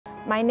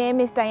My name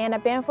is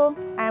Bamfo.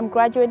 I am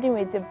graduating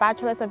with the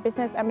Bachelor's of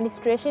Business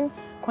Administration,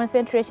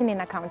 concentration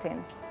in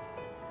accounting.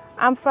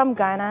 I'm from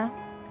Ghana.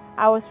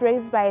 I was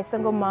raised by a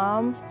single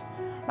mom.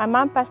 My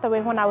mom passed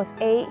away when I was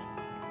 8,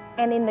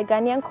 and in the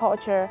Ghanaian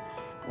culture,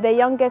 the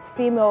youngest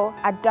female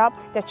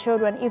adopts the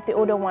children if the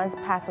older ones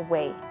pass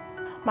away.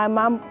 My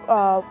mom,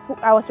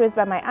 I was raised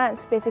by my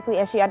aunt basically,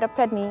 and she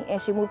adopted me and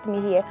she moved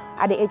me here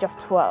at the age of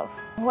 12.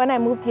 When I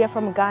moved here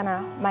from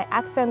Ghana, my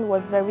accent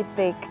was very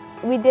thick.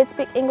 We did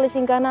speak English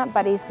in Ghana,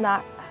 but it's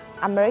not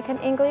American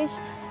English.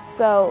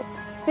 So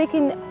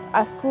speaking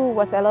at school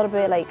was a little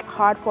bit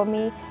hard for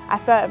me. I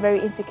felt very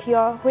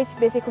insecure, which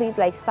basically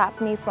stopped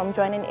me from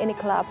joining any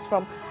clubs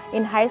from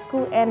in high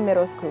school and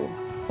middle school.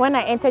 When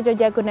I entered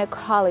Gwinnett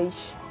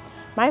College,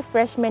 my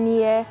freshman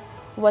year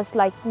was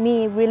like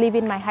me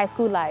reliving my high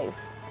school life.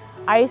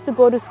 I used to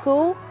go to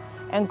school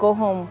and go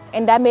home,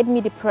 and that made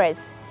me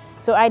depressed.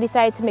 So I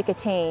decided to make a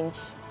change.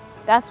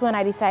 That's when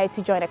I decided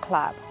to join a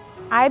club.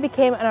 I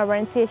became an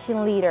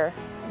orientation leader.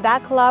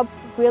 That club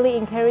really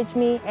encouraged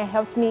me and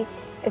helped me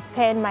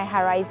expand my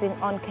horizon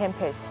on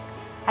campus.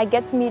 I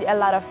get to meet a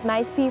lot of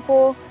nice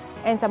people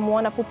and some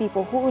wonderful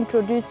people who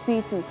introduced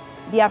me to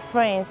their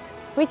friends,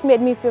 which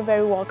made me feel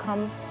very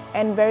welcome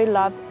and very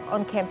loved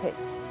on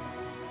campus.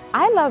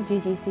 I love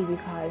GGC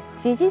because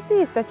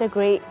GGC is such a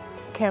great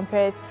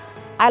campus.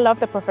 I love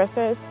the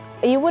professors.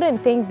 You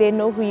wouldn't think they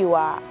know who you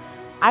are.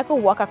 I could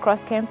walk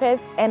across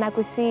campus and I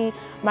could see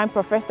my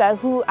professor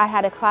who I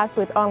had a class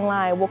with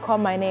online will call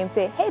my name and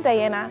say, "Hey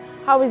Diana,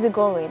 how is it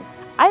going?"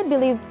 I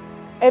believe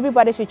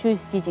everybody should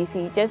choose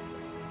GGC.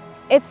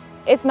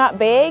 It's not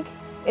big,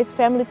 it's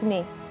family to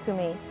me,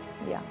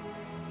 yeah.